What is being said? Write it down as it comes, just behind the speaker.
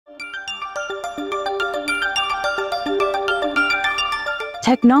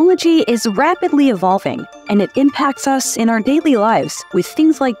Technology is rapidly evolving, and it impacts us in our daily lives with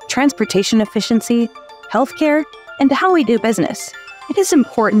things like transportation efficiency, healthcare, and how we do business. It is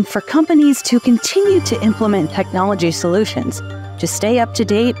important for companies to continue to implement technology solutions to stay up to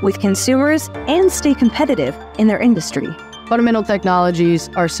date with consumers and stay competitive in their industry. Fundamental technologies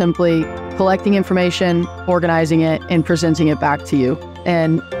are simply collecting information, organizing it, and presenting it back to you.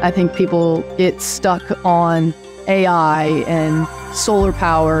 And I think people get stuck on AI and solar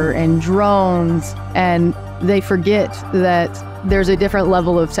power and drones, and they forget that there's a different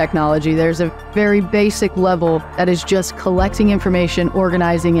level of technology. There's a very basic level that is just collecting information,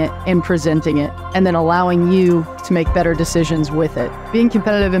 organizing it, and presenting it, and then allowing you to make better decisions with it. Being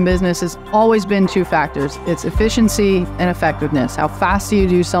competitive in business has always been two factors. It's efficiency and effectiveness. How fast do you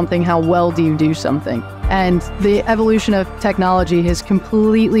do something? How well do you do something? And the evolution of technology has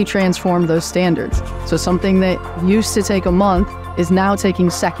completely transformed those standards. So something that used to take a month is now taking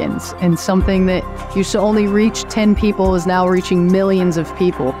seconds, and something that used to only reach 10 people is now reaching millions of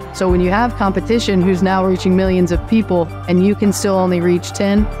people. So when you have competition who's now reaching millions of people and you can still only reach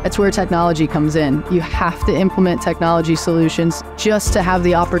 10, that's where technology comes in. You have to implement technology solutions just to have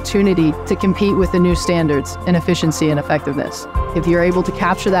the opportunity to compete with the new standards in efficiency and effectiveness. If you're able to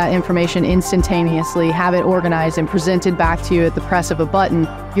capture that information instantaneously, have it organized and presented back to you at the press of a button,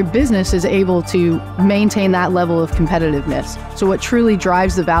 your business is able to maintain that level of competitiveness. So what truly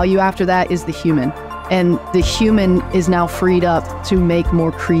drives the value after that is the human. And the human is now freed up to make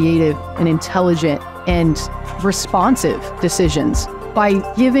more creative and intelligent and responsive decisions. By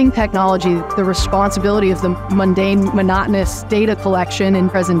giving technology the responsibility of the mundane, monotonous data collection and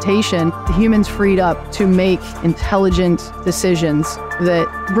presentation, the human's freed up to make intelligent decisions that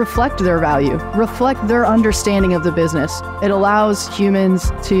reflect their value, reflect their understanding of the business. It allows humans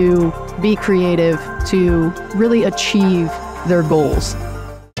to be creative, to really achieve their goals.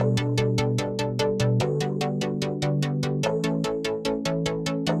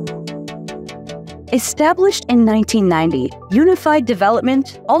 Established in 1990, Unified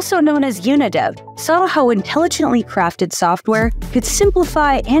Development, also known as Unidev, saw how intelligently crafted software could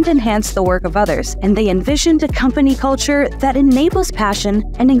simplify and enhance the work of others, and they envisioned a company culture that enables passion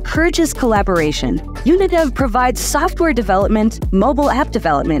and encourages collaboration. Unidev provides software development, mobile app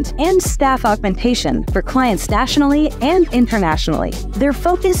development, and staff augmentation for clients nationally and internationally. They're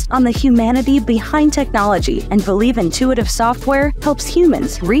focused on the humanity behind technology and believe intuitive software helps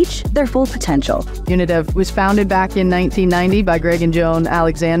humans reach their full potential. Unidev was founded back in 1990 by Greg and Joan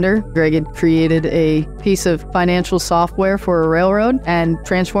Alexander. Greg had created a piece of financial software for a railroad and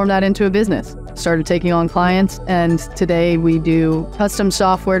transformed that into a business. Started taking on clients, and today we do custom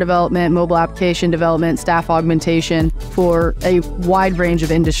software development, mobile application development, staff augmentation for a wide range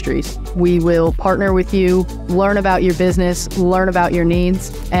of industries. We will partner with you, learn about your business, learn about your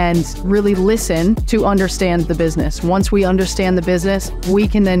needs, and really listen to understand the business. Once we understand the business, we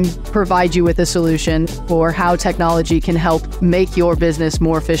can then provide you with a solution for how technology can help make your business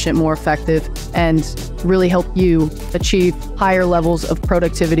more efficient, more effective, and really help you achieve higher levels of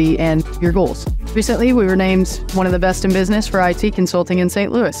productivity and your goals. Recently, we were named one of the best in business for IT consulting in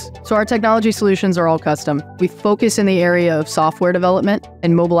St. Louis. So our technology solutions are all custom. We focus in the area of software development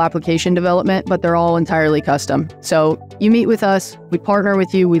and mobile application development, but they're all entirely custom. So you meet with us, we partner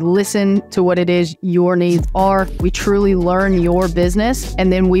with you, we listen to what it is your needs are, we truly learn your business,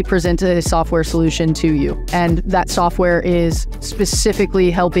 and then we present a software solution to you. And that software is specifically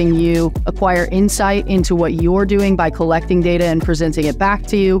helping you acquire insight into what you're doing by collecting data and presenting it back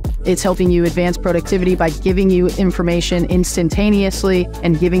to you. It's helping you advance productivity by giving you information instantaneously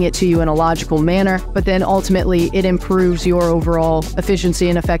and giving it to you in a logical manner. But then ultimately, it improves your overall efficiency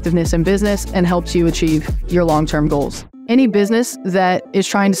and effectiveness in business and helps you achieve your long-term goals. Any business that is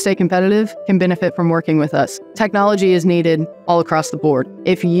trying to stay competitive can benefit from working with us. Technology is needed all across the board.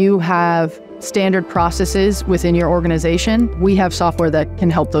 If you have standard processes within your organization, we have software that can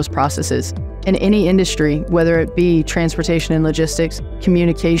help those processes. In any industry, whether it be transportation and logistics,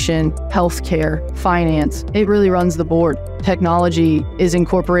 communication, healthcare, finance, it really runs the board. Technology is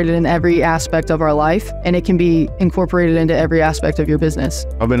incorporated in every aspect of our life, and it can be incorporated into every aspect of your business.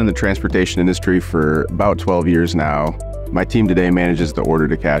 I've been in the transportation industry for about 12 years now. My team today manages the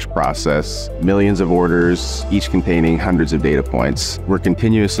order-to-cash process, millions of orders, each containing hundreds of data points. We're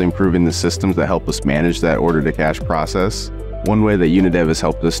continuously improving the systems that help us manage that order-to-cash process. One way that Unidev has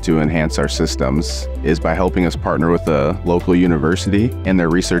helped us to enhance our systems is by helping us partner with a local university and their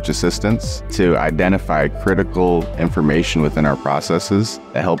research assistants to identify critical information within our processes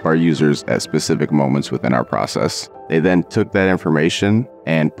that help our users at specific moments within our process. They then took that information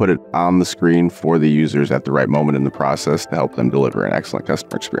and put it on the screen for the users at the right moment in the process to help them deliver an excellent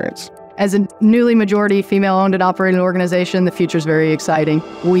customer experience. As a newly majority female-owned and operated organization, the future is very exciting.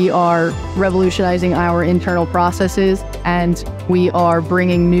 We are revolutionizing our internal processes, and we are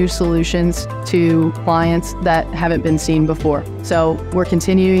bringing new solutions to clients that haven't been seen before. So we're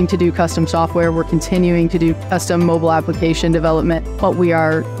continuing to do custom software, we're continuing to do custom mobile application development, but we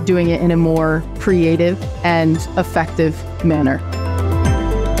are doing it in a more creative and effective manner.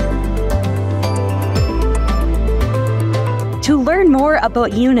 To learn more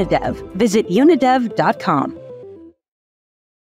about Unidev, visit unidev.com.